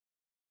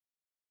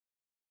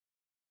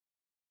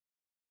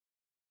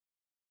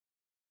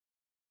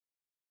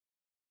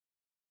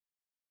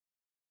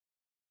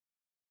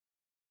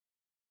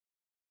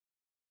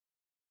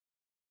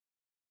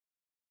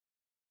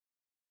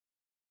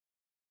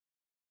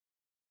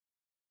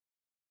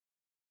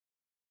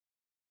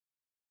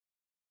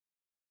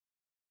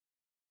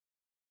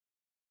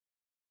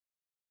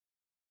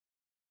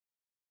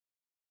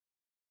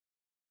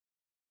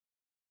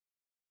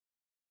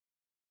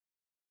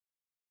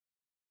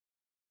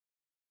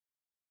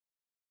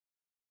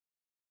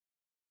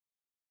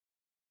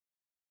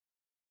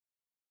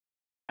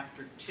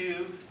chapter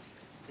 2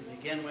 to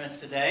begin with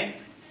today.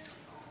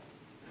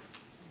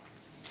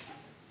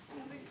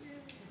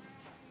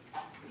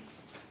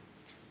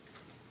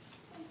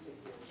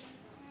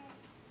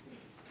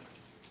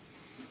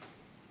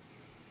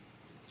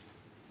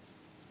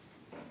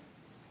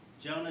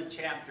 Jonah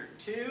chapter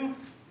 2.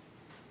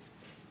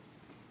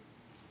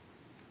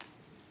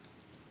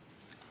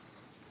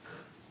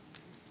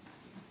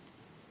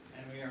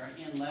 And we are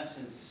in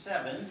lesson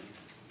 7,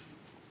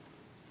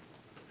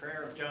 the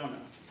prayer of Jonah.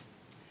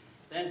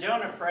 Then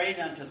Jonah prayed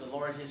unto the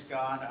Lord his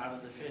God out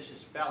of the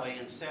fish's belly,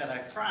 and said, I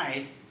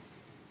cried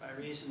by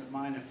reason of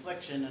mine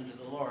affliction unto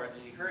the Lord,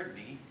 and he heard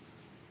me.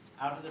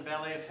 Out of the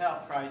belly of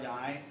hell cried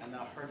I, and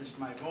thou heardest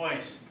my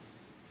voice.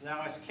 For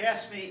thou hast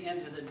cast me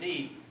into the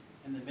deep,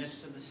 in the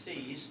midst of the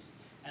seas,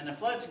 and the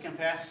floods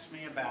compassed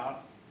me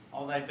about.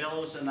 All thy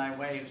billows and thy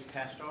waves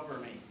passed over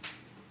me.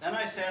 Then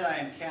I said, I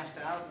am cast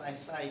out of thy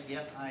sight,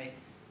 yet I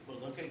will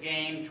look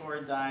again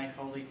toward thy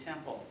holy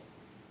temple.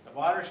 The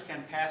waters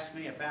compass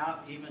me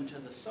about, even to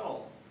the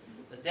soul.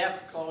 The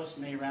depth closed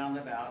me round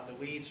about. The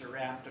weeds are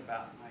wrapped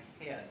about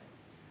my head.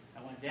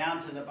 I went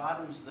down to the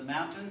bottoms of the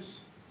mountains.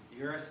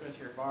 The earth with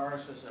your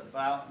bars is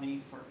about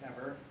me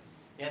forever.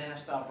 Yet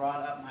hast thou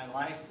brought up my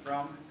life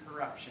from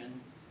corruption,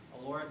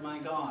 O Lord my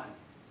God.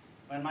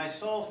 When my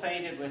soul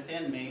fainted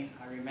within me,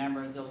 I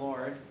remembered the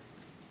Lord,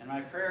 and my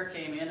prayer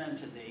came in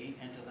unto thee,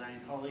 into thine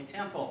holy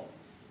temple.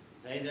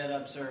 They that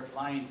observe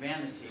lying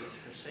vanities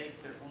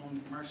forsake their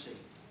own mercy.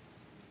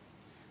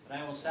 But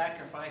I will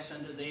sacrifice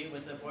unto thee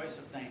with the voice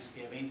of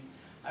thanksgiving.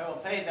 I will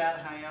pay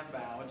that I have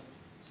vowed.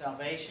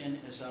 Salvation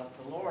is of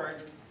the Lord.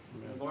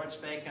 Amen. The Lord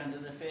spake unto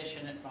the fish,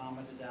 and it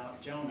vomited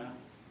out Jonah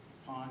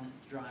upon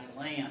dry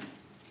land.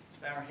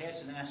 Let's bow our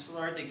heads and ask the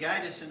Lord to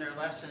guide us in our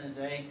lesson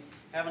today.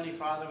 Heavenly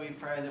Father, we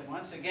pray that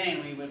once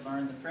again we would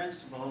learn the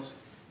principles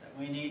that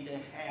we need to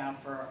have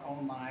for our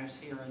own lives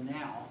here and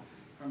now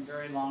from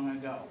very long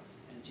ago.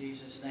 In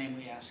Jesus' name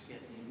we ask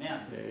it.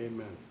 Amen.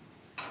 Amen.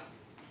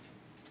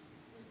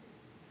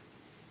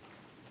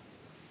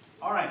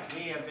 All right,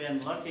 we have been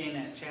looking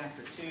at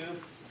chapter 2.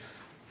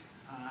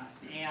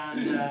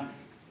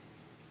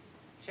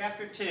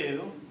 Chapter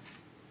 2,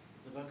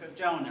 the book of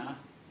Jonah,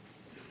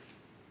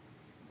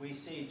 we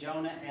see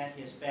Jonah at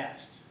his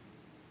best,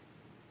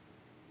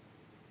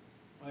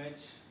 which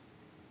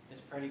is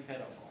pretty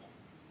pitiful.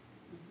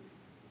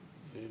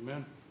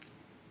 Amen.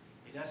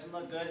 He doesn't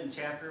look good in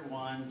chapter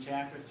 1,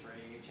 chapter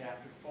 3,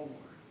 chapter 4.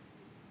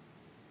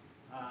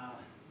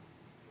 But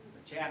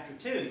chapter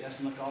 2, he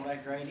doesn't look all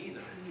that great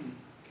either.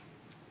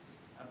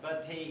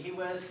 But he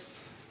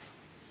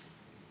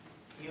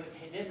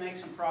did make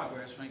some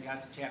progress when he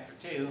got to chapter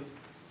 2.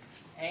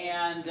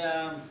 And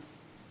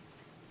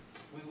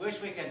we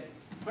wish we could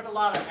put a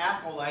lot of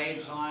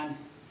accolades on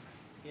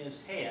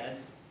his head,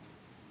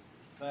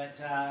 but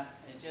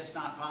it's just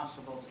not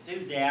possible to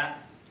do that.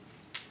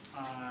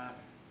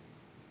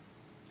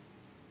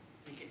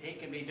 He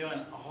could be doing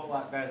a whole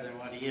lot better than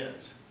what he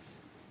is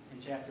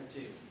in chapter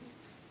 2.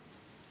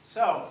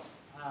 So,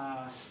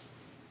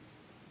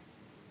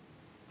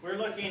 we're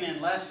looking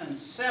in lesson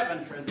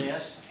 7 for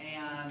this,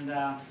 and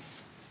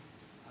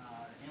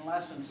in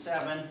lesson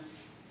 7,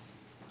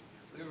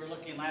 we were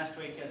looking last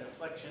week at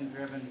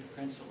affliction-driven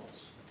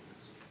principles,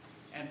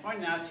 and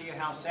pointing out to you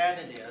how sad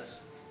it is.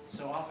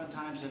 So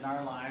oftentimes in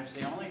our lives,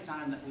 the only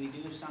time that we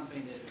do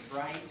something that is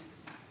right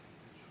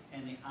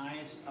in the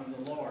eyes of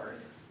the Lord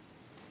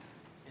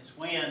is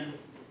when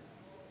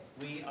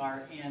we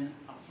are in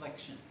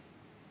affliction.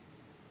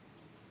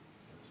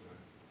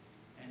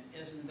 And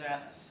isn't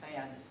that a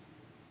sad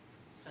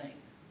thing?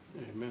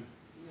 Amen.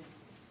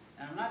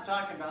 And I'm not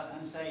talking about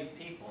unsaved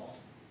people,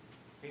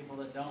 people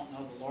that don't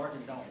know the Lord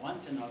and don't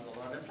want to know the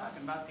Lord. I'm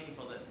talking about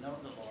people that know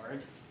the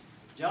Lord.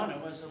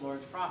 Jonah was the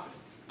Lord's prophet.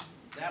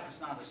 That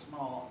was not a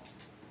small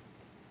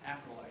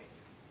accolade.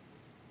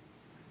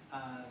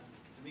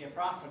 To be a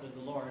prophet of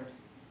the Lord,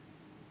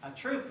 a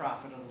true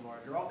prophet of the Lord.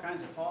 There are all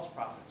kinds of false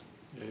prophets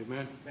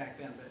Amen. back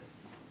then, but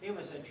he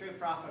was a true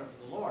prophet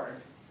of the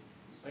Lord.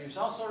 But he was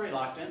also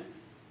reluctant,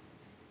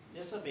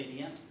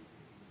 disobedient,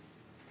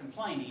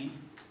 complaining,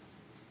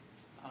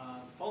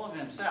 full of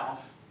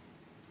himself,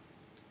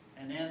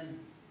 and then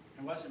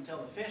it wasn't until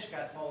the fish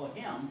got full of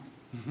him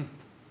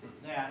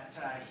that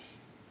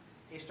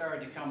he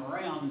started to come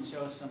around and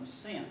show some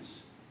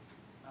sense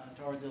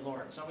toward the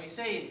Lord. So we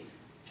see,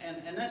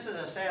 and this is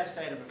a sad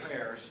state of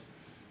affairs,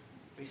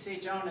 we see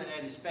Jonah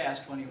at his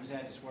best when he was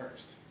at his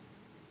worst.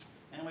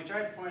 And we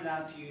tried to point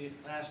out to you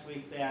last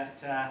week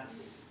that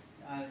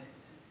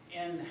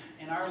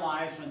in our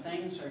lives, when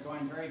things are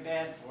going very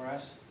bad for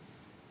us,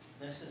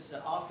 this is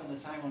often the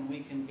time when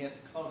we can get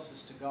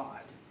closest to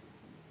God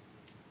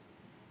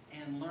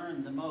and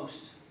learn the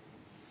most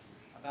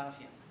about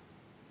Him.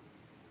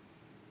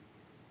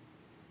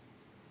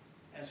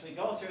 As we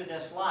go through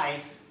this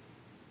life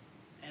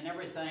and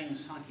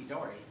everything's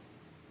hunky-dory,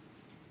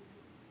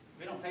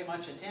 we don't pay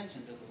much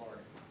attention to the Lord.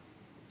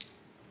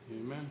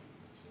 Amen.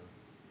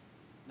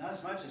 Not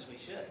as much as we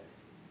should.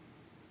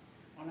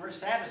 When we're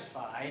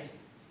satisfied,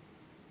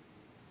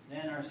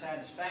 then our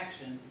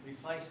satisfaction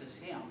replaces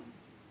Him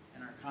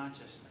in our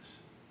consciousness.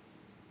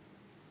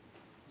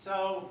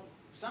 So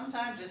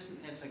sometimes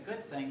it's a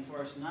good thing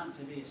for us not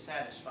to be as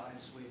satisfied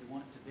as we'd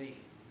want to be.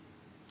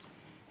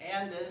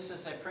 And this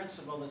is a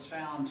principle that's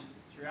found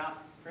throughout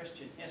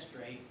Christian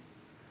history.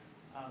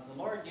 The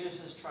Lord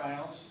uses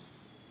trials,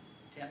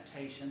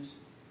 temptations,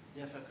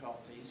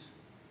 difficulties,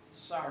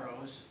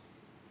 sorrows,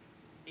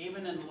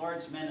 even in the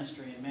Lord's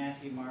ministry in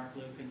Matthew, Mark,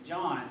 Luke, and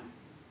John.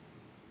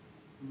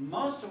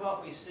 Most of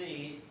what we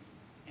see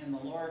in the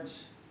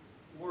Lord's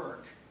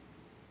work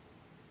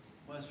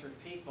was for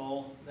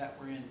people that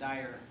were in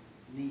dire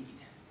need.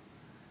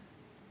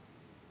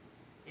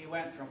 He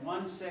went from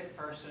one sick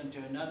person to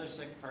another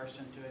sick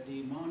person to a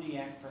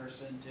demoniac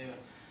person to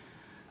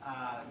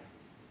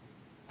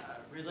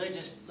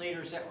religious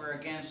leaders that were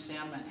against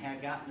him and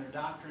had gotten their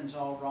doctrines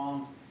all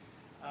wrong.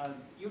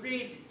 You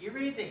read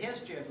the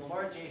history of the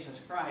Lord Jesus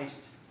Christ,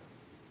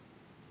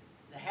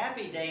 the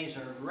happy days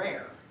are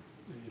rare.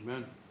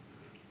 Amen.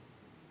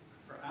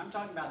 I'm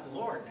talking about the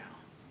Lord now.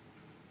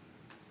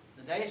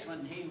 The days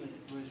when He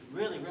was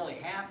really, really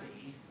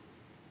happy,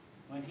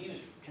 when He was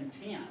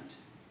content,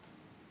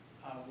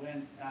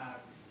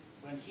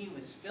 when He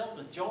was filled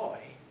with joy,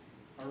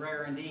 are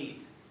rare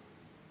indeed.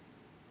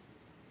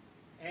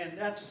 And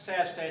that's a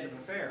sad state of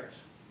affairs.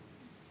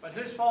 But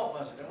whose fault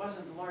was it? It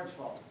wasn't the Lord's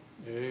fault.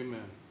 Amen.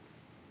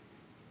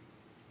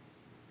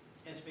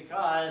 It's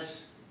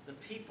because the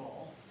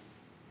people,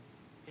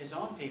 His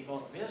own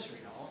people of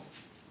Israel,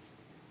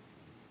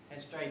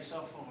 had strayed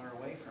so far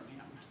away from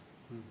Him.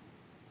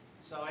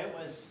 So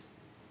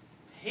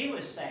He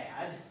was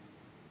sad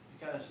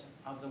because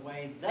of the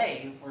way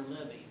they were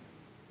living.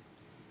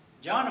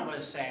 Jonah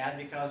was sad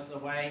because of the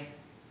way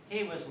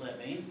he was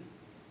living,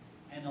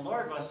 and the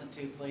Lord wasn't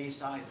too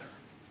pleased either.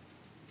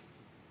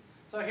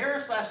 So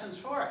here's lessons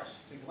for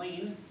us to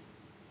glean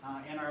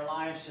in our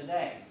lives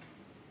today.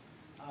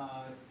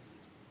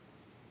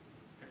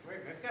 If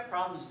we've got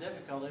problems,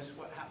 difficulties,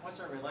 what's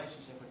our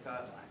relationship with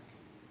God like?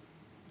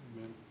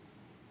 Amen.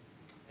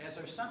 Is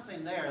there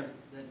something there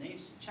that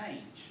needs to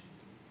change?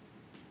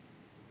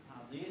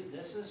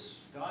 This is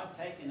God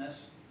taking us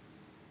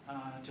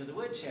to the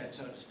woodshed,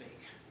 so to speak.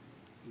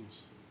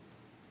 Yes.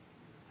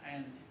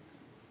 And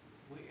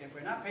if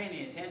we're not paying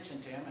any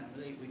attention to Him, and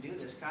we do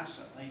this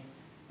constantly,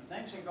 when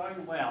things are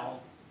going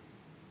well,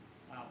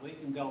 we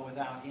can go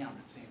without Him,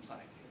 it seems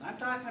like. And I'm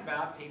talking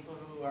about people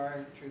who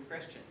are true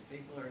Christians,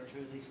 people who are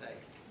truly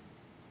saved.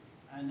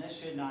 And this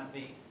should not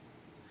be.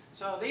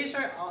 So these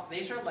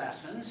are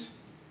lessons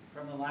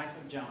from the life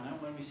of Jonah.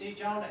 When we see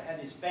Jonah at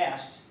his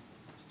best,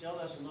 it still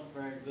doesn't look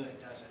very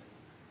good, does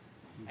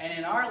it? And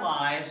in our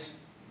lives,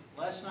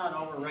 let's not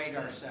overrate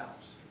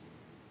ourselves.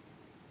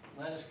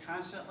 Let us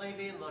constantly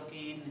be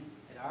looking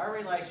at our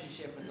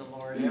relationship with the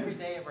Lord every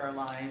day of our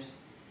lives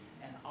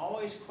and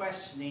always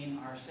questioning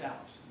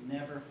ourselves,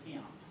 never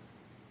Him.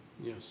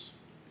 Yes.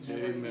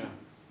 Never Amen. Him.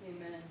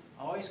 Amen.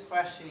 Always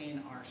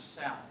questioning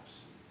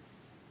ourselves.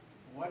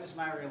 What is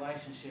my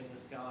relationship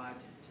with God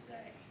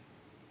today?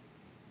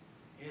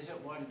 Is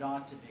it what it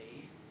ought to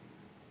be?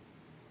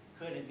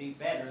 Could it be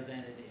better than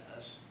it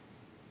is?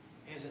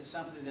 Is it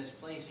something that's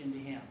pleasing to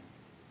Him?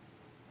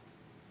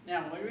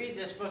 Now, when we read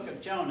this book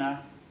of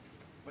Jonah,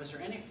 was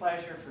there any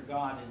pleasure for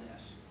God in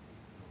this?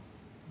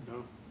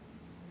 No.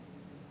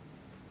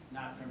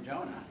 Not from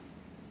Jonah.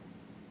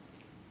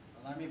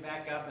 Well, let me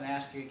back up and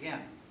ask you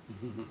again.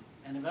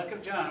 In the book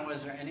of Jonah,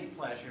 was there any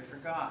pleasure for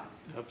God?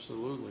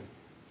 Absolutely.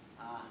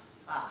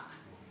 Ah.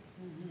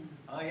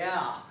 Oh,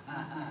 yeah.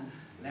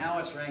 Now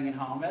it's ringing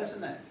home,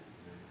 isn't it?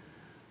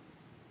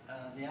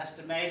 The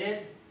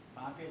estimated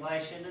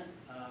population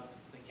of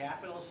the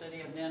capital city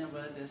of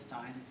Nineveh at this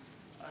time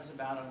was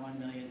about 1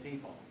 million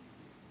people.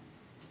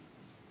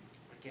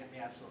 We can't be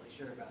absolutely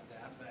sure about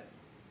that, but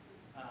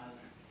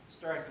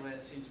historically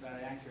it seems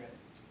about accurate.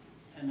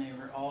 And they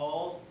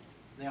all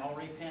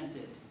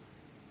repented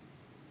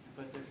and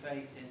put their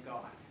faith in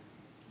God.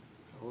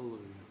 Hallelujah.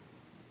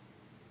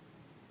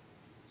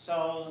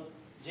 So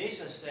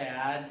Jesus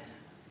said,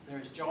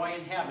 there's joy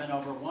in heaven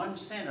over one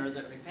sinner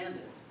that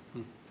repenteth,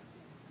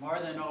 more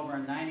than over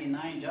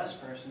 99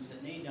 just persons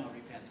that need no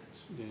repentance.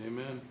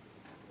 Amen.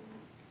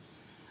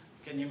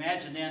 Can you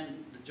imagine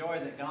then the joy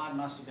that God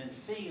must have been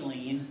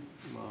feeling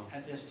Wow.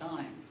 at this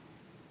time?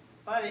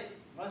 But it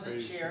wasn't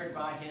Praise shared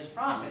by His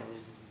prophet.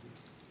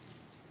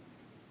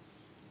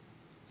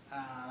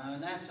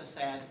 And that's a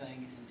sad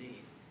thing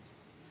indeed.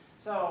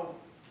 So,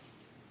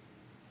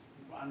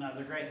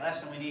 another great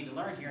lesson we need to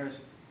learn here is,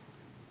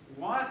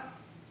 what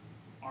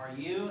are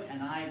you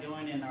and I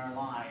doing in our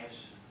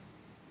lives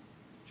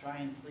to try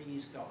and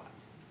please God?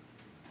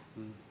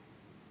 And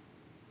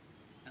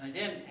I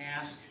didn't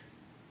ask,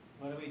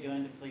 what are we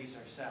doing to please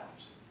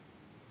ourselves?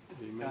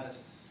 Amen.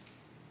 Because,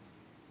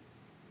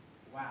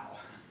 wow.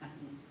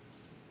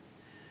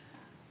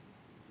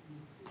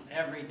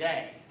 Every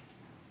day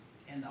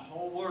in the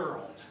whole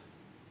world,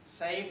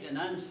 saved and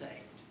unsaved,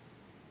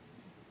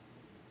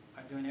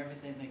 are doing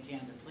everything they can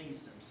to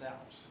please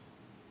themselves.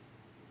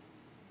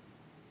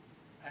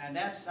 And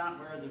that's not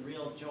where the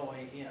real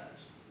joy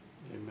is.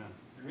 Amen.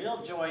 The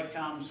real joy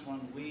comes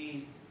when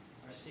we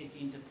are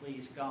seeking to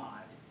please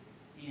God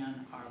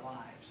in our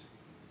lives.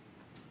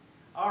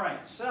 All right,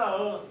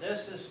 so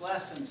this is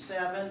lesson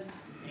 7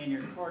 in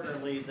your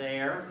quarterly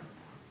there.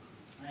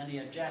 And the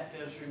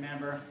objectives,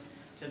 remember,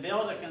 to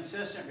build a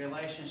consistent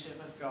relationship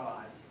with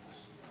God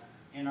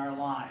in our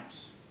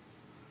lives,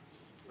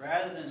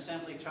 rather than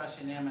simply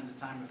trusting Him in the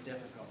time of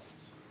difficulties.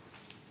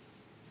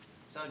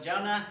 So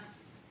Jonah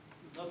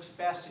looks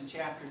best in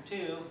chapter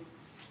 2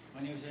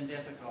 when he was in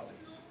difficulties.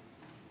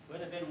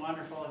 Would have been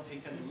wonderful if he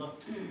could have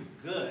looked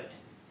good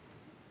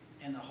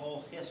in the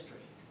whole history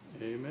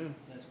Amen.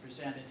 that's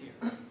presented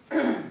here.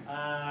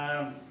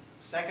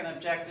 Second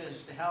objective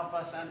is to help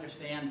us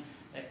understand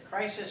that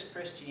crisis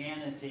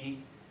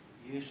Christianity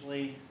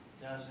usually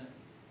doesn't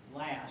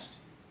last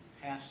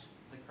past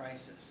the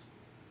crisis.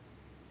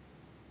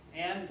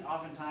 And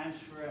oftentimes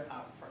for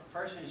a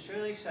person who's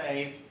truly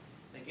saved,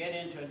 they get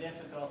into a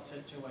difficult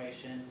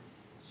situation,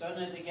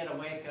 suddenly they get a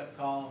wake-up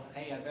call,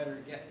 hey, I better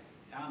get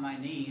on my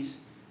knees,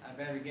 I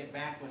better get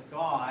back with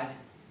God,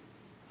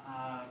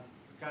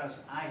 because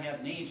I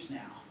have needs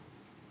now.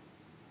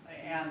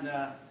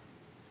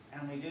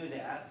 And we do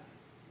that,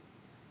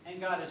 and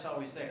God is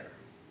always there.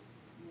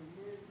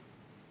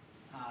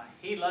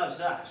 He loves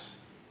us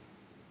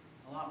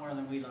a lot more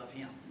than we love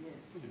Him.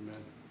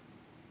 Amen.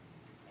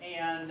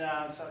 And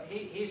so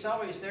He's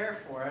always there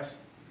for us,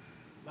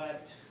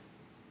 but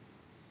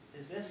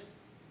is this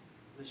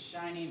the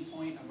shining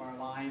point of our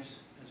lives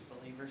as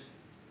believers,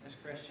 as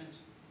Christians?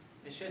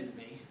 It shouldn't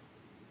be.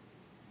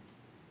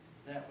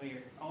 That we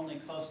are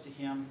only close to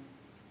Him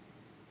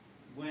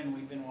when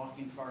we've been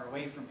walking far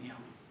away from Him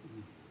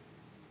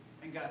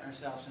and gotten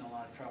ourselves in a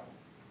lot of trouble.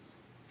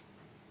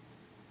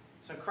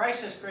 So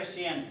crisis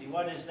Christianity,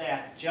 what is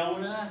that?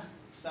 Jonah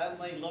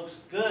suddenly looks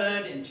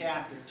good in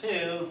chapter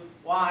 2.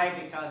 Why?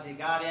 Because he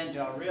got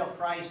into a real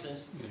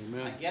crisis.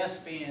 Amen. I guess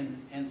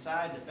being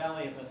inside the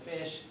belly of a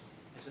fish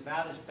is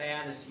about as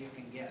bad as you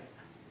can get.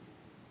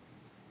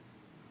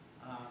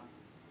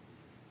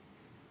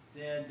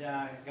 Did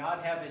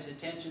God have His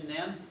attention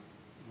then?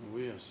 Oh,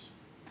 yes.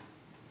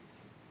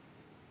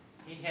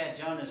 He had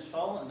Jonah's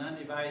full and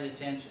undivided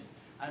attention.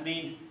 I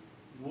mean,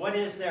 what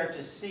is there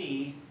to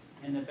see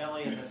in the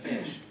belly of a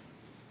fish?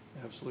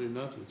 Absolutely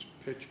nothing. It's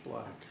pitch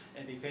black.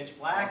 It'd be pitch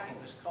black,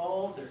 it was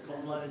cold, there are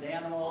cold-blooded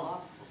animals,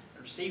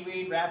 there's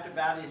seaweed wrapped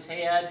about his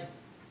head.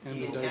 And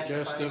He the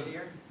testifies digestive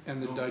here.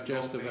 and the No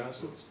digestive Facebook.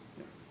 acids.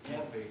 Yeah.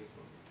 No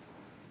Facebook.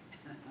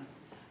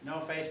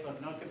 No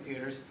Facebook, no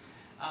computers.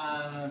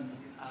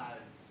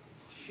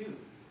 Shoot.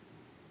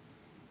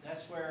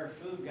 That's where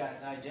food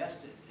got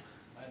digested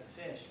by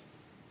the fish.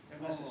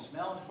 It must have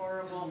smelled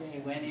horrible. He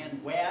went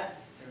in wet.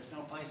 There was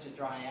no place to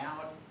dry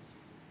out.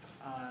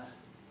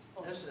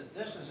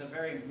 This is a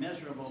very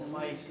miserable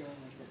place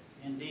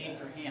indeed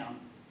for him.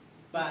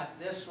 But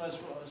this was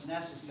what was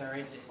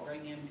necessary to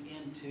bring him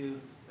into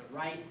the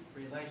right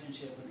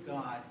relationship with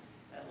God,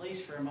 at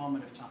least for a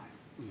moment of time.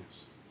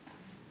 Yes.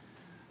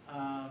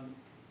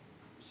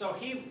 So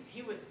he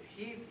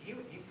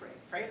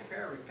prayed a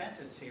prayer of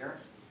repentance here,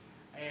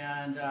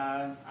 and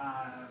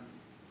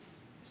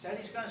said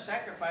he's going to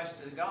sacrifice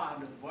to God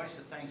with the voice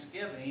of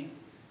thanksgiving.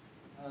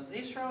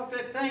 These are all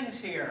good things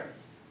here.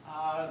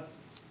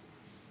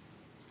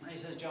 He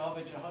says,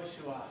 Jehovah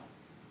Jehoshua,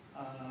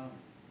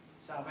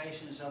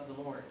 salvation is of the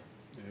Lord.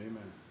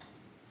 Amen.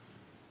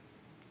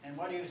 And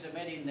what he was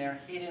admitting there,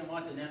 he didn't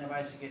want the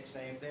Ninevites to get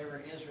saved. They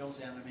were Israel's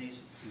enemies.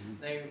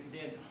 Mm-hmm. They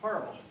did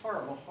horrible,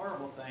 horrible,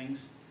 horrible things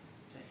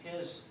to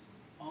his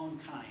own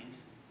kind,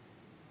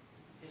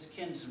 his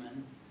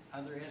kinsmen,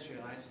 other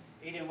Israelites.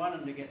 He didn't want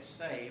them to get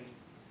saved,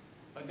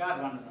 but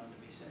God wanted them to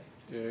be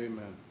saved.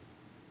 Amen.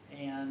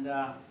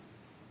 And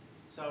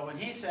so when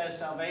he says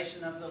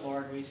salvation of the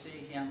Lord, we see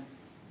him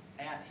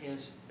at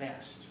his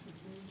best.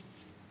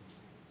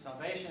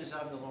 Salvation is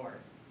of the Lord.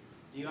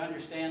 Do you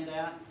understand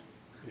that?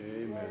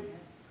 Amen.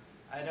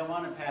 I don't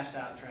want to pass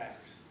out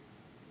tracts.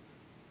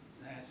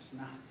 That's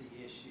not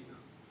the issue.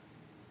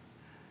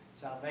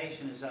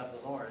 Salvation is of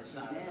the Lord. It's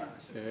not of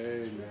us.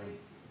 Amen.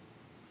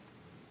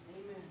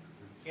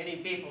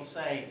 Getting people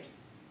saved,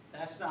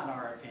 that's not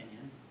our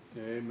opinion.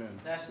 Amen.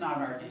 That's not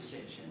our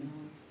decision.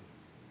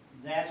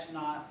 That's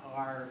not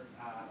our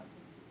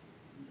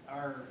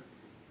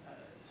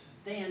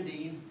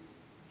standing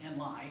in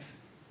life.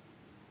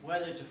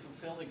 Whether to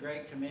fulfill the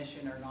Great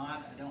Commission or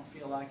not, I don't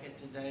feel like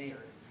it today,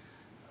 or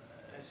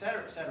et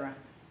cetera, et cetera.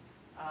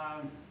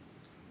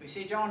 We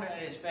see Jonah at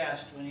his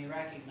best when he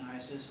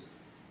recognizes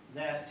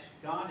that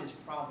God is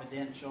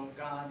providential,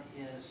 God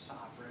is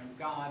sovereign,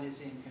 God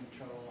is in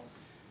control,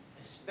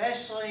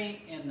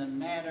 especially in the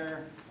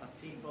matter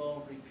of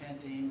people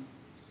repenting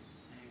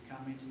and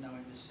coming to know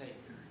Him as Savior.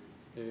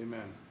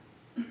 Amen.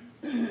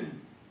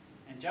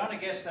 And Jonah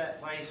gets that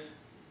place.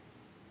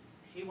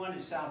 He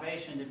wanted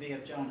salvation to be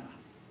of Jonah.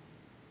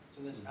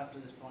 Up to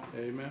this point.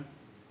 Amen.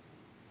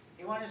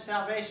 He wanted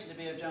salvation to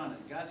be of Jonah.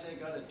 God said,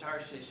 go to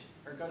Tarshish,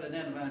 or go to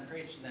Nineveh and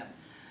preach to them.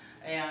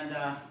 And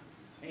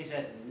he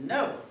said,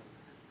 no.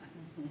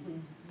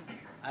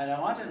 I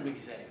don't want him to be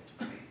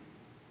saved.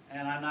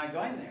 And I'm not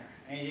going there.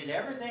 And he did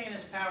everything in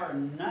his power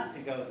not to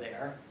go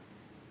there.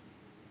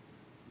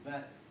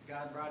 But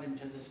God brought him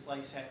to this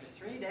place after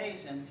 3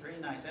 days and 3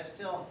 nights. That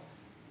still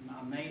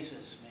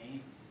amazes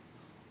me.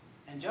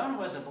 And Jonah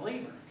was a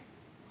believer.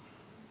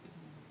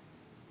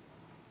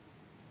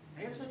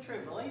 He was a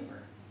true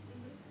believer.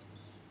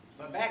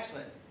 But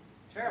backslid.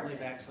 Terribly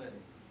backslid.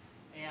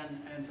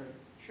 And for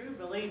true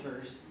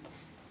believers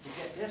to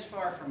get this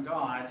far from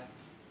God,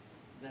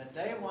 that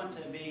they want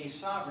to be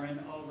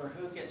sovereign over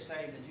who gets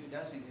saved and who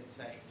doesn't get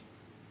saved.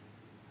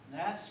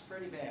 That's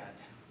pretty bad.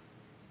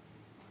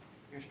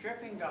 You're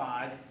stripping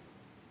God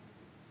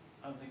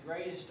of the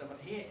greatest of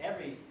he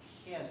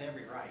has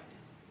every right.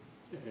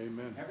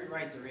 Amen. Every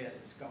right there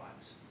is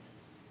God's.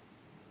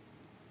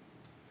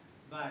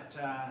 But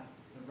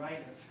the right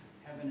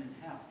of heaven and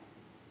hell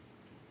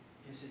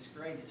is his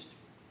greatest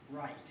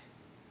right.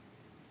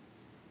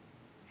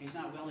 He's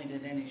not willing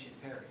that any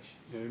should perish.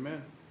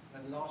 Amen.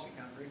 But it also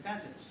comes to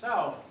repentance.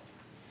 So,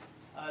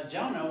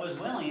 Jonah was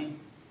willing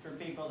for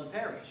people to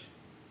perish.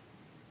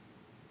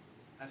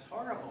 That's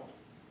horrible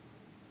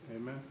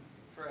Amen.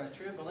 for a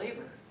true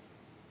believer.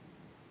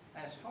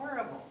 That's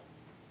horrible.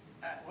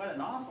 What an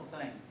awful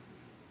thing.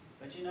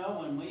 But you know,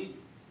 when we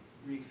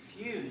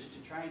refuse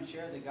to try and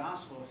share the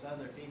gospel with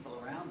other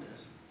people around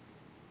us,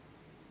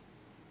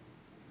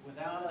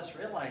 without us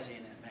realizing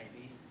it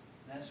maybe,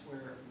 that's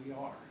where we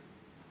are.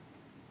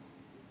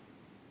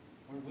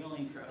 We're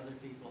willing for other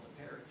people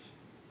to perish.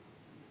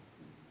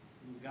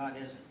 And God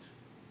isn't.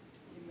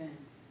 Amen.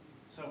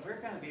 So if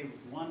we're going to be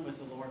one with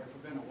the Lord, if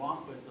we're going to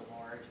walk with the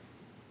Lord,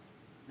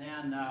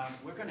 then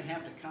we're going to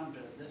have to come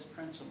to this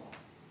principle.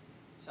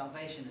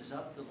 Salvation is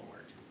of the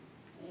Lord.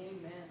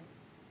 Amen.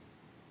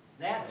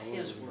 That's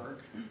his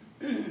work.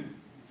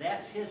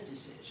 That's his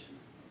decision.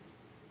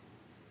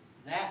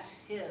 That's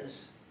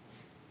his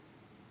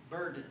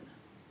burden.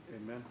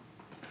 Amen.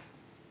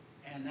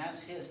 And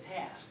that's his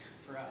task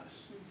for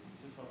us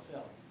to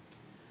fulfill.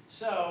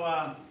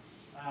 So,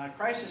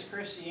 crisis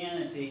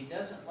Christianity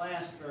doesn't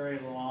last very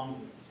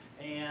long.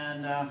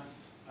 And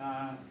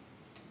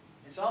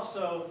it's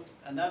also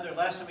another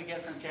lesson we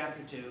get from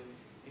chapter 2.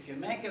 If you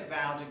make a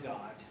vow to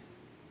God,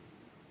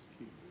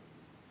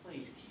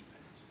 please keep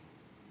it.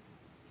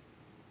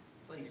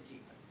 Please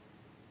keep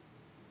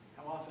it.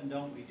 How often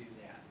don't we do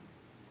that?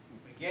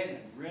 We get in a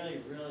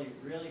really, really,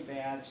 really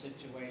bad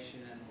situation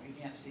and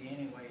we can't see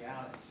any way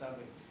out. And so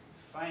we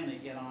finally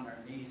get on our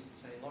knees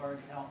and say, Lord,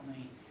 help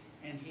me.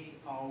 And he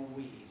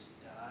always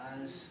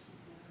does.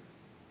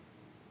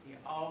 He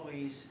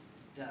always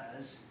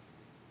does.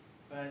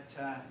 But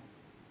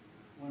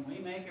when we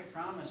make a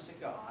promise to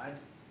God,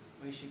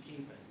 we should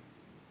keep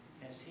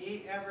it. Has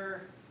he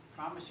ever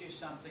promised you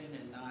something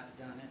and not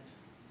done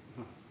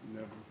it?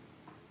 Never.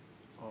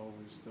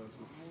 Always does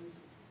it. Always,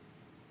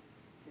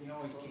 He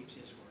always keeps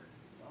his word.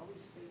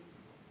 always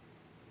faithful.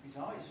 He's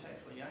always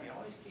faithful. Yeah, he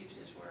always keeps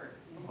his word.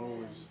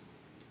 Always.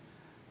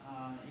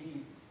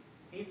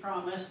 He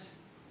promised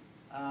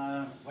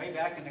way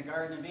back in the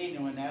Garden of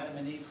Eden when Adam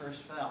and Eve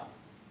first fell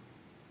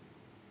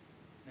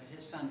that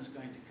his son was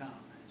going to come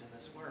into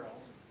this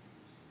world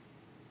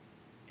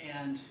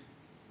and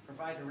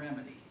provide a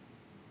remedy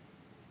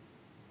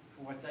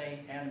for what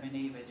Adam and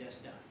Eve had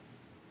just done.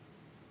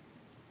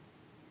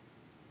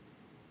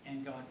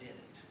 And God did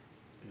it.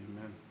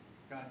 Amen.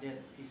 God did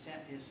it. He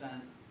sent his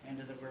son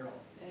into the world.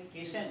 Thank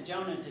He sent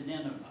Jonah to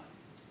Nineveh.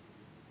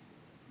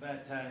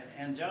 But,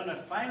 and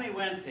Jonah finally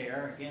went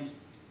there against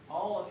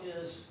all of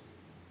his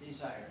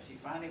desires. He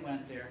finally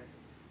went there.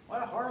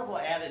 What a horrible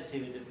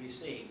attitude that we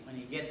see when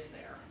he gets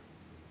there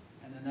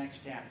in the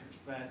next chapters.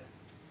 But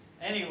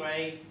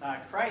anyway,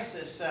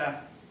 crisis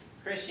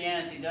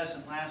Christianity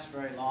doesn't last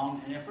very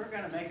long. And if we're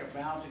going to make a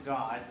vow to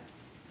God,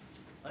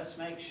 let's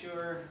make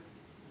sure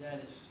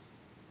that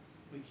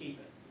we keep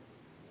it.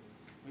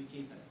 We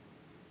keep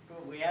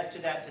it. We add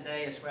to that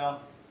today as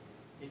well.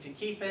 If you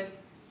keep it,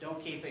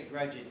 don't keep it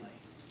grudgingly.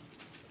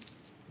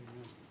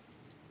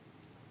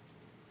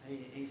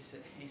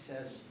 He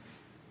says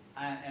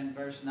in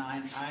verse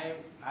 9,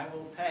 I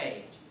will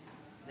pay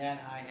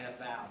that I have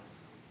vowed.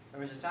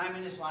 There was a time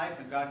in his life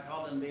when God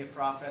called him to be a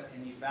prophet,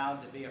 and he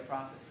vowed to be a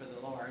prophet for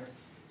the Lord.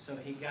 So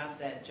he got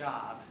that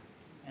job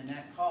and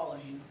that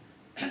calling,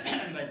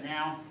 but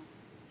now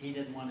he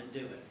didn't want to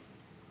do it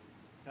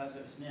because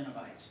it was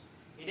Ninevites.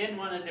 He didn't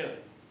want to do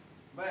it.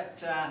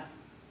 But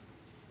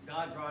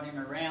God brought him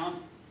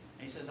around.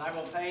 He says, I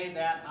will pay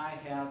that I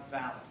have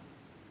vowed.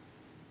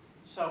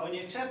 So when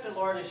you accept the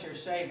Lord as your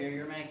Savior,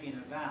 you're making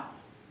a vow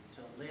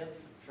to live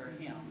for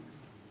him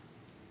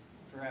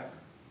forever.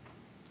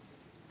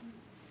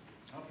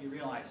 I hope you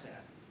realize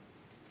that.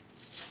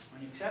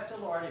 When you accept the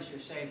Lord as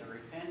your Savior,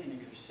 repenting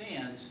of your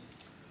sins,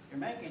 you're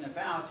making a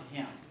vow to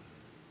him.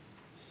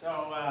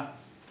 So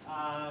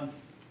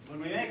when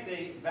we make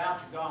the vow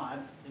to God,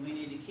 then we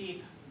need to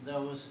keep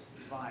those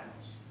vows.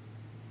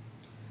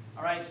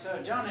 All right,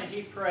 so Jonah,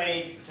 he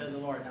prayed to the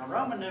Lord. Now,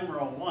 Roman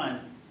numeral 1,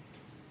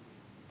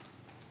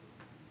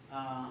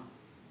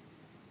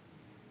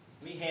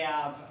 we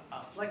have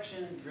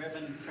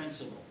affliction-driven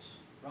principles.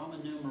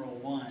 Roman numeral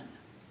 1.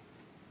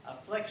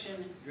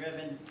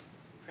 Affliction-driven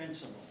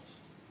principles.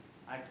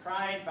 I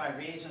cried by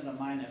reason of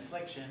mine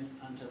affliction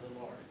unto the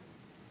Lord.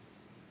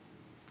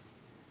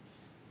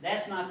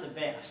 That's not the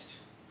best.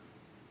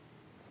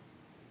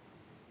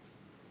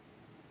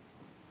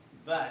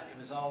 But it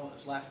was all that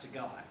was left to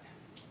God.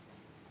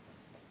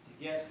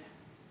 To get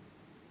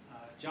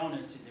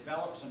Jonah to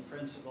develop some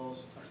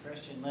principles of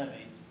Christian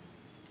living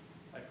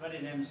by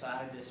putting him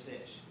inside this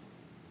fish.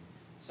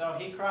 So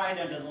he cried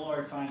unto the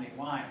Lord, finding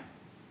why?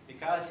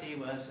 Because he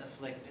was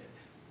afflicted.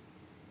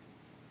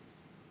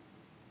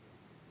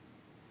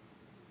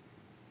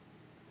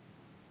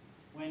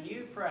 When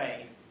you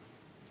pray,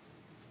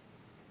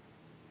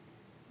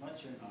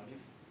 what's your motive?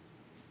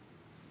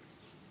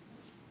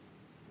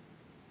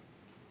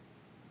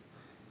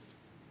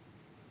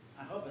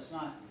 I hope it's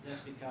not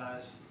just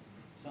because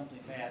something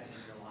bad's in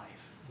your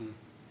life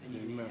and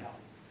you need Amen. help.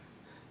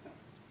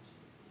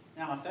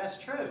 Now, if that's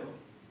true,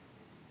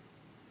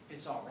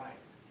 it's all right.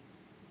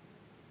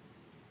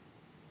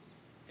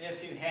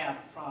 If you have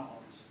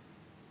problems,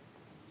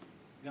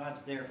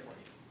 God's there for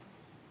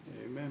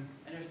you. Amen.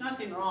 And there's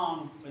nothing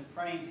wrong with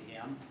praying to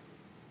Him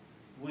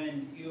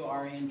when you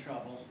are in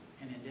trouble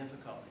and in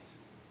difficulties.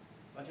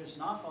 But there's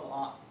an awful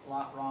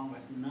lot wrong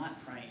with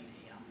not praying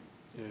to Him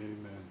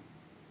Amen.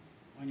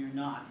 when you're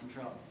not in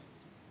trouble.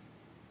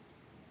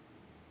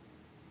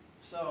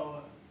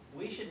 So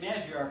we should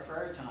measure our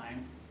prayer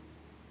time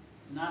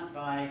not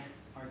by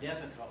our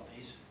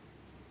difficulties,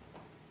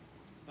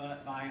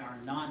 but by our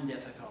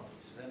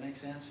non-difficulties. Does that make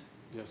sense?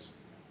 Yes.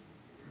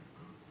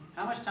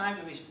 How much time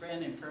do we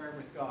spend in prayer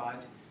with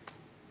God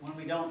when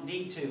we don't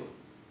need to?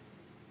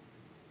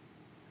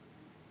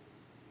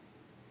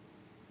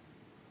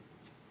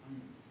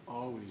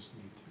 Always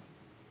need to.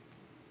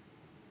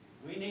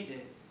 We need to,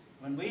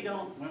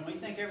 when we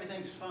think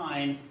everything's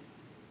fine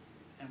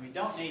and we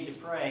don't need to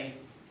pray,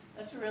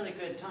 that's a really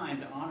good time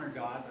to honor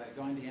God by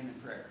going to Him in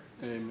prayer.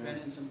 Amen.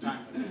 Spending some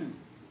time with Him.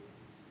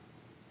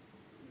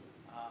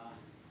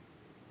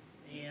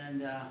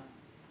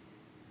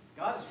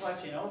 God is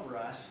watching over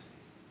us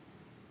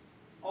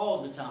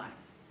all the time.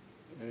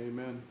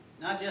 Amen.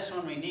 Not just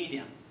when we need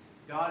Him.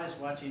 God is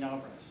watching over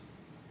us.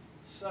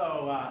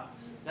 So,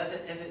 does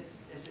it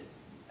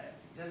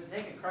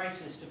take a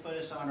crisis to put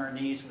us on our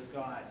knees with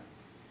God?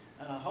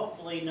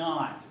 Hopefully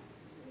not.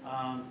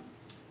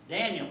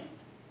 Daniel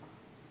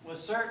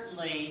was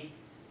certainly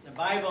the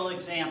Bible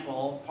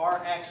example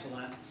par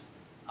excellence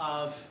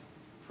of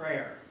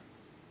prayer.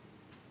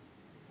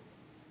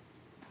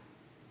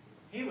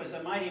 He was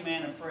a mighty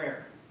man of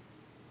prayer.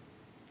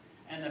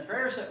 And the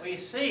prayers that we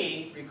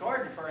see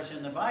recorded for us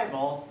in the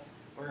Bible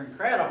were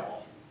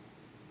incredible.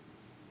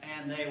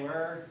 And they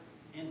were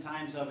in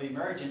times of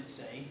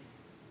emergency.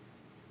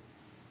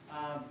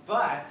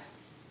 But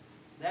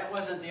that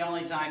wasn't the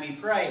only time he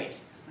prayed.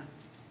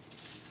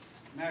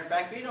 Matter of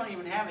fact, we don't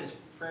even have his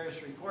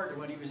prayers recorded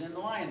when he was in the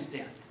lion's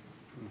den.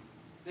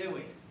 Do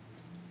we?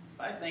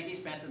 But I think he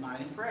spent the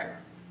night in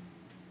prayer.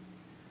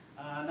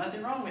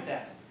 Nothing wrong with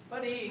that.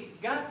 But he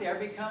got there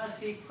because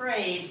he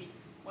prayed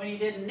when he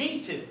didn't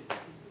need to.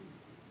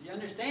 You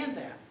understand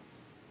that?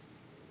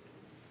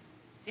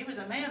 He was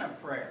a man of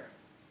prayer.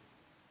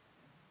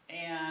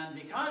 And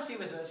because he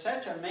was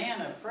such a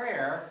man of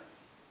prayer,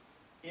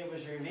 it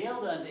was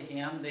revealed unto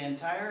him the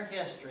entire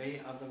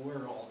history of the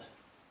world.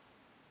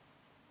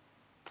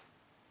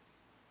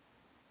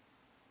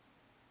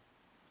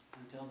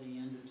 Until the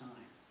end of time.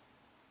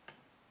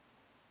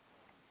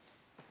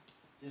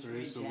 Just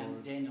Praise the read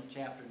Lord. Daniel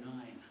chapter 9.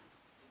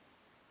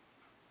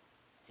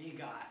 He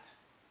got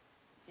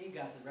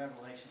the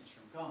revelations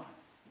from God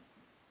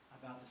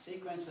about the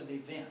sequence of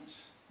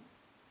events.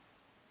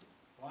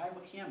 Why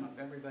him of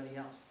everybody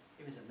else?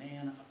 He was a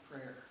man of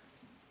prayer.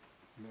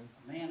 Amen.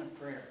 A man of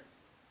prayer.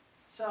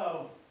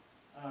 So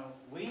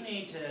we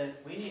need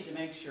to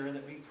make sure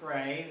that we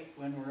pray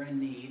when we're in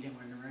need and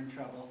when we're in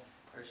trouble.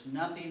 There's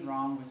nothing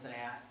wrong with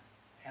that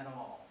at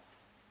all.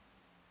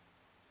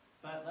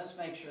 But let's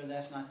make sure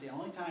that's not the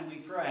only time we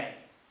pray.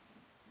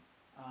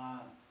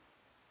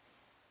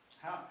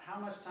 How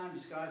much time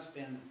does God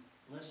spend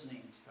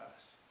listening to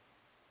us?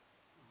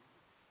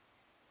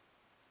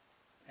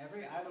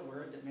 Every idle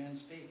word that men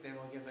speak, they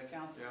will give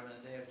account thereof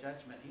in the day of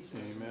judgment. He's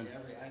listening Amen. to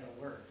every idle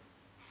word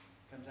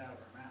that comes out of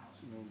our mouths.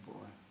 Oh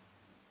boy.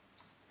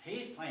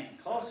 He's paying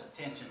close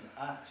attention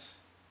to us,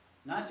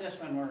 not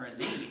just when we're in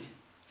need.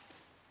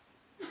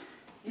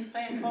 He's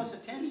paying close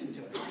attention to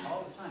us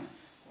all the time.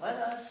 Let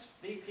us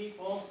be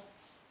people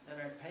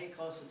that pay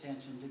close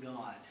attention to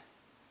God.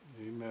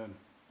 Amen.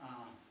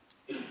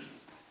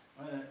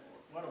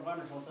 What a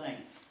wonderful thing.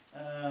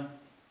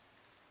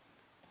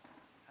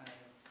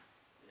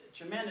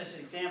 Tremendous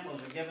examples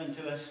are given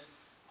to us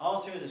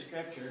all through the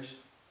Scriptures.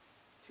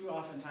 Too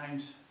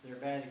oftentimes they're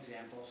bad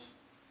examples.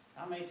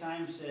 How many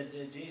times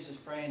did Jesus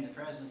pray in the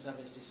presence of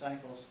His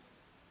disciples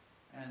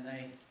and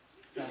they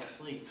fell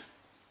asleep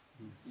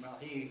while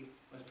He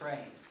was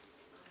praying?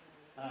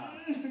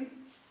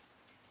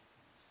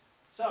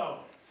 So,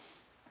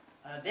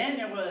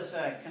 Daniel was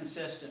a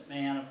consistent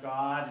man of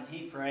God, and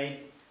he prayed.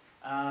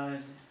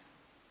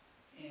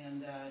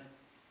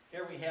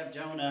 Here we have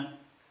Jonah.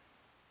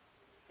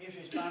 He's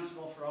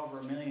responsible for over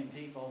 1 million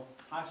people,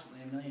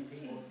 approximately 1 million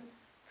people,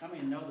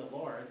 coming to know the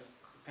Lord,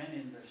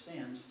 repenting of their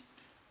sins,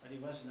 but he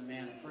wasn't a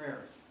man of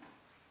prayer.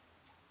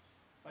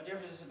 What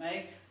difference does it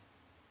make?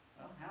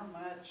 Well, how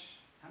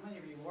many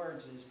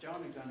rewards is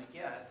Jonah going to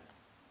get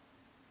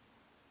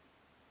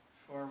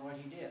for what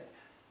he did?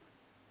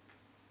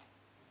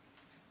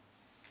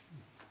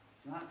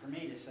 Not for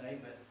me to say,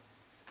 but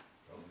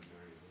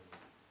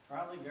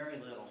probably very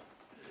little.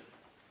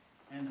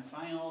 And the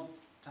final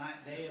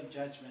day of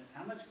judgment,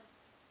 how much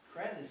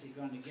credit is he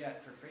going to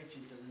get for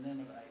preaching to the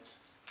Ninevites?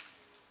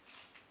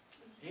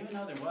 Even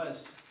though there's going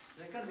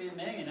to be 1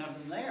 million of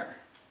them there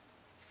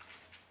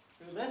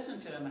who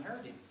listened to him and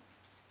heard him.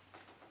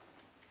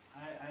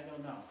 I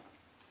don't know.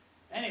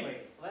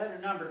 Anyway, letter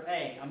number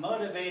A, a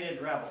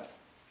motivated rebel.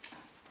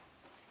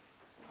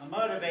 A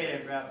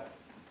motivated rebel.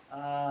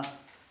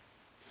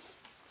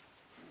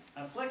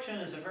 Affliction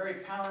is a very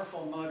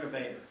powerful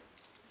motivator.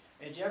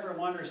 Did you ever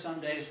wonder some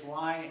days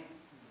why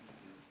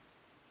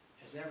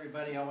is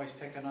everybody always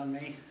picking on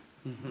me?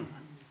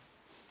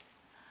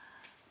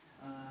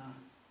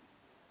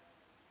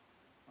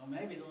 Well,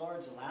 maybe the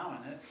Lord's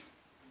allowing it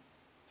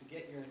to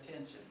get your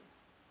attention.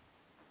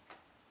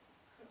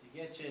 To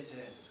get you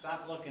to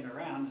stop looking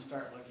around and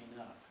start looking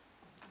up.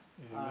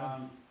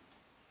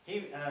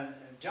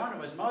 Jonah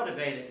was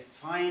motivated,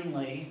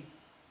 finally.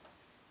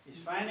 He's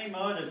finally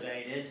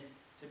motivated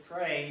to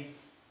pray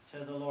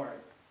to the Lord.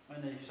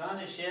 When he was on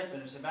the ship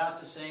and it was about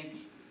to sink,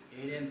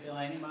 he didn't feel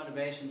any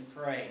motivation to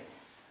pray.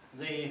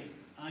 The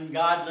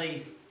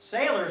ungodly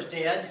sailors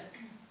did.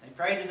 They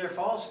prayed to their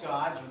false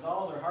gods with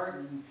all their heart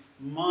and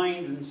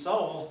mind and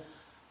soul.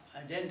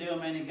 It didn't do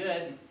them any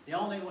good.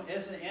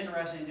 Isn't it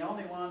interesting, the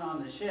only one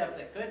on the ship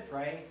that could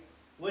pray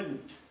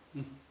wouldn't.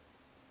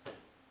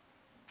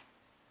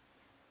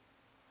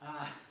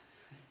 I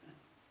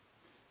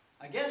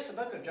guess the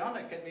book of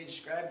Jonah could be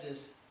described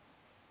as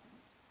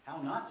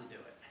how not to do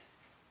it.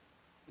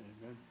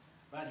 Amen.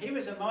 But he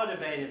was a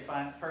motivated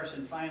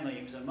person finally.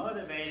 He was a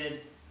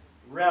motivated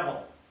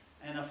rebel.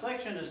 And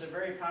affliction is a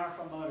very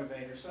powerful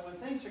motivator. So when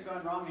things are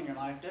going wrong in your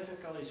life,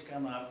 difficulties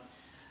come up,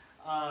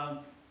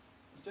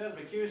 instead of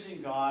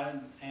accusing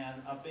God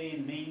and of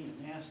being mean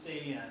and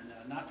nasty and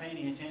not paying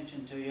any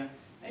attention to you,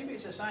 maybe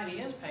it's a sign he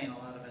is paying a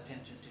lot of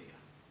attention to you.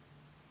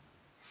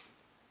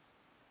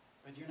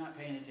 But you're not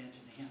paying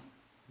attention to him.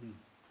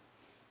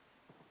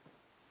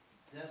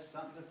 That's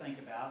something to think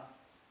about.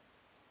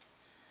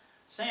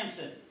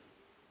 Samson.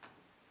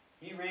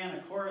 He ran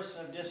a course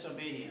of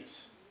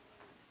disobedience.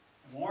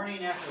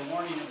 Warning after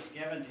warning that was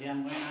given to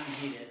him went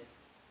unheeded.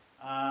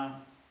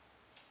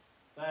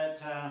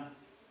 But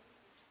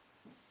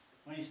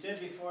when he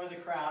stood before the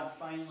crowd,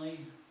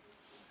 finally,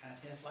 at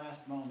his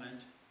last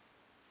moment,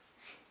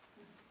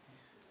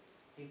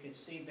 he could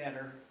see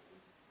better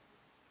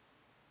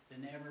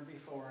than ever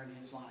before in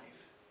his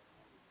life.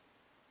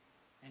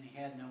 And he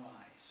had no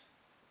eyes.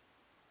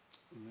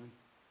 Amen.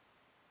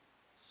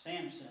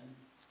 Samson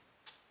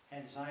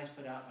had his eyes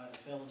put out by the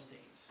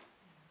Philistines.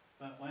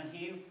 But when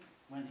he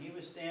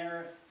was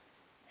there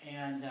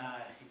and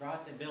he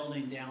brought the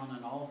building down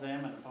on all of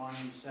them and upon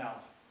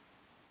himself,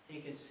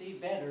 he could see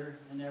better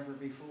than ever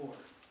before.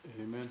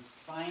 Amen.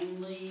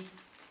 Finally,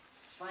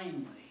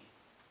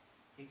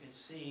 he could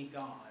see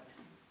God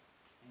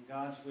and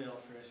God's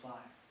will for his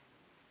life.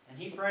 And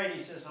he prayed,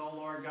 he says, "Oh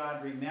Lord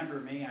God, remember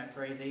me, I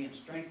pray thee, and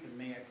strengthen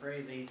me, I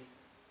pray thee,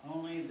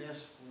 only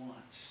this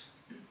once."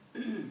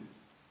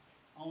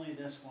 Only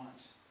this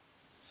once.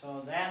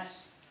 So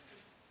that's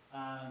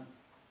the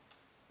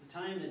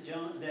time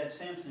that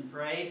Samson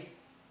prayed,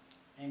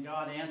 and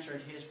God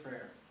answered his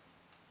prayer.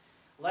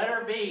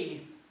 Letter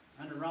B,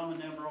 under Roman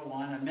numeral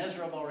 1, a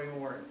miserable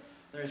reward.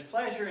 There's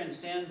pleasure in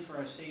sin for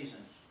a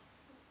season.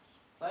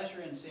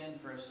 Pleasure in sin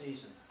for a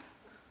season.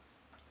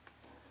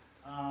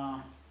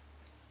 A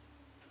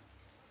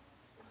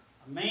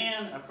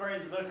man,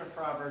 according to the book of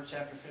Proverbs,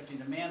 chapter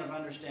 15, a man of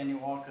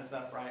understanding walketh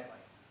uprightly.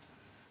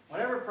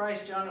 Whatever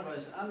price Jonah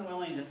was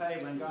unwilling to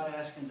pay when God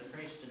asked him to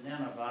preach to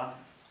Nineveh,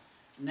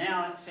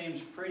 now it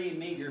seems pretty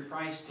meager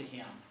price to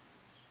him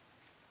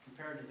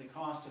compared to the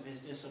cost of his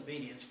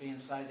disobedience being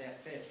inside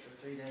that fish for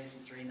 3 days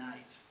and 3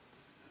 nights.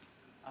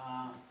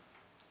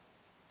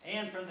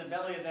 And from the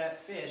belly of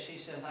that fish, he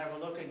says, "I will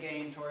look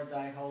again toward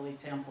thy holy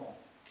temple."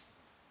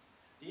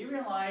 Do you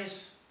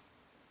realize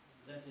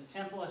that the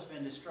temple has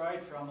been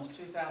destroyed for almost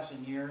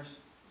 2,000 years?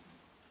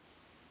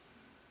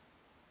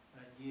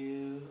 But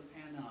you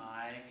and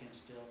I can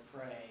still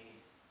pray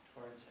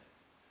towards it.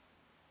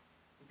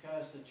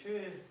 Because the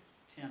true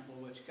temple,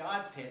 which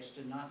God pitched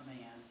and not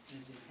man,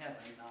 is in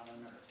heaven, not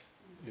on earth.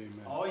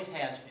 Amen. Always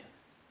has been.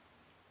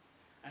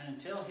 And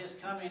until his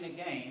coming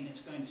again,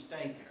 it's going to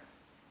stay there.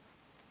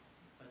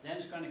 But then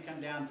it's going to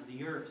come down to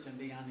the earth and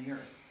be on the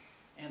earth.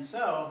 And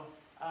so,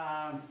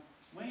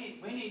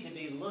 we need to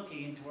be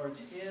looking towards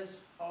his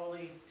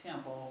holy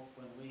temple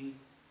when we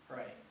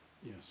pray.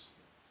 Yes.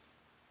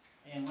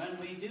 And when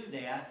we do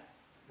that,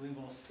 we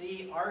will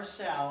see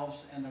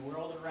ourselves and the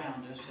world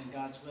around us and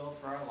God's will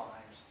for our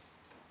lives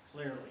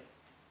clearly.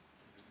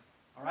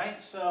 All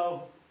right,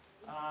 so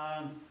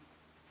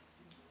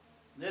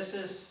this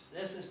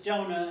is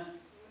Jonah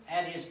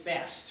at his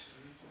best.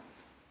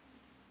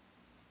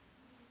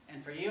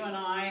 And for you and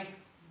I,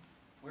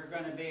 we're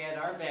going to be at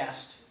our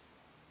best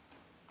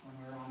when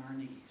we're on our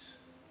knees,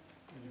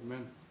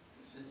 Amen.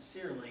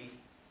 sincerely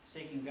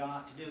seeking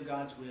God to do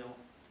God's will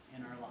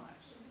in our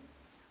lives.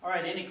 All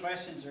right, any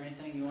questions or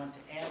anything you want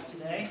to add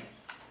today?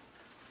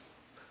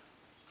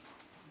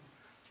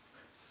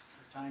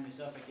 Our time is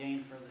up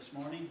again for this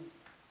morning.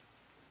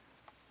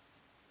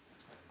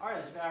 All right,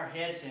 let's bow our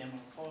heads and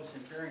we'll close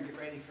in prayer and get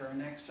ready for our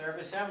next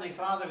service. Heavenly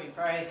Father, we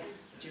pray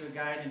that you would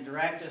guide and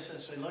direct us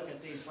as we look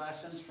at these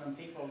lessons from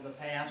people of the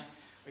past.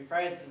 We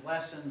pray that the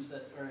lessons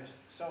that were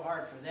so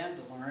hard for them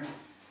to learn,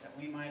 that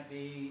we might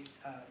be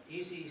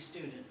easy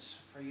students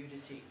for you to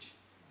teach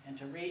and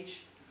to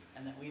reach,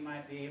 and that we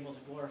might be able to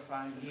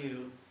glorify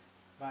you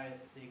by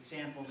the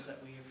examples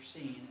that we have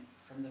seen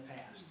from the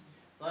past.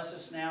 Bless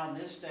us now in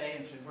this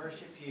day as we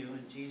worship you.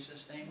 In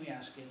Jesus' name we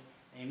ask it.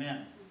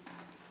 Amen.